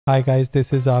Hi guys,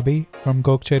 this is Abi from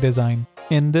Gokche Design.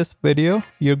 In this video,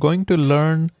 you're going to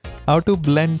learn how to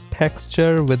blend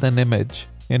texture with an image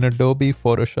in Adobe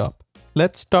Photoshop.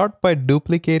 Let's start by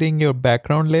duplicating your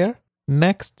background layer.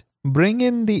 Next, bring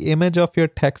in the image of your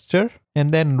texture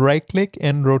and then right-click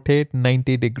and rotate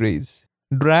 90 degrees.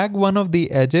 Drag one of the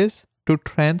edges to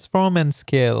transform and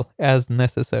scale as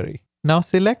necessary. Now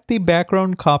select the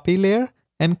background copy layer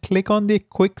and click on the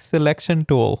Quick Selection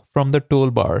tool from the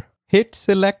toolbar. Hit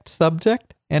Select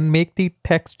Subject and make the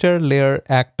texture layer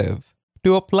active.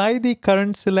 To apply the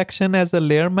current selection as a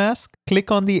layer mask, click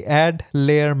on the Add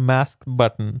Layer Mask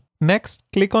button. Next,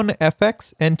 click on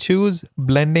FX and choose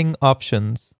Blending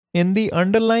Options. In the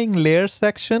underlying layer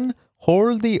section,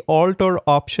 hold the Alt or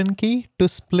Option key to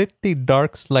split the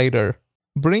dark slider.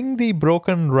 Bring the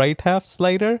broken right half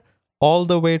slider all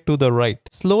the way to the right.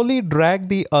 Slowly drag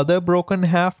the other broken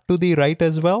half to the right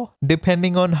as well,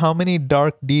 depending on how many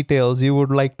dark details you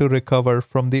would like to recover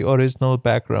from the original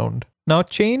background. Now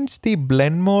change the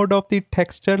blend mode of the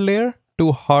texture layer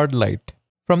to hard light.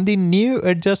 From the new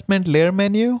adjustment layer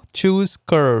menu, choose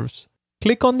curves.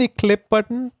 Click on the clip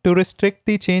button to restrict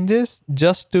the changes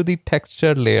just to the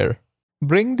texture layer.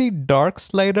 Bring the dark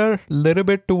slider a little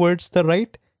bit towards the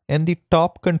right and the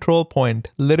top control point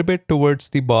a little bit towards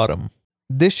the bottom.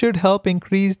 This should help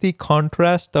increase the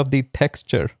contrast of the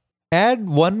texture. Add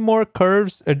one more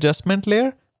curves adjustment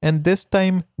layer and this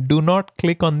time do not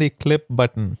click on the clip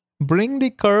button. Bring the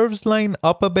curves line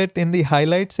up a bit in the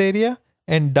highlights area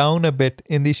and down a bit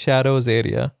in the shadows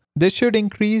area. This should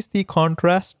increase the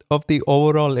contrast of the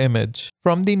overall image.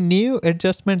 From the new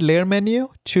adjustment layer menu,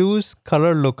 choose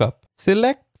Color Lookup.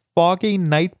 Select Foggy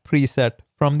Night preset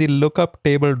from the Lookup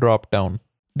table dropdown.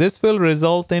 This will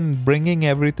result in bringing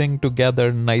everything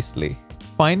together nicely.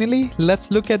 Finally, let's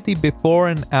look at the before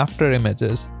and after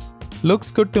images.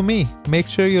 Looks good to me. Make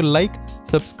sure you like,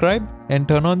 subscribe, and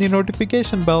turn on the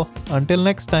notification bell. Until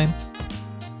next time.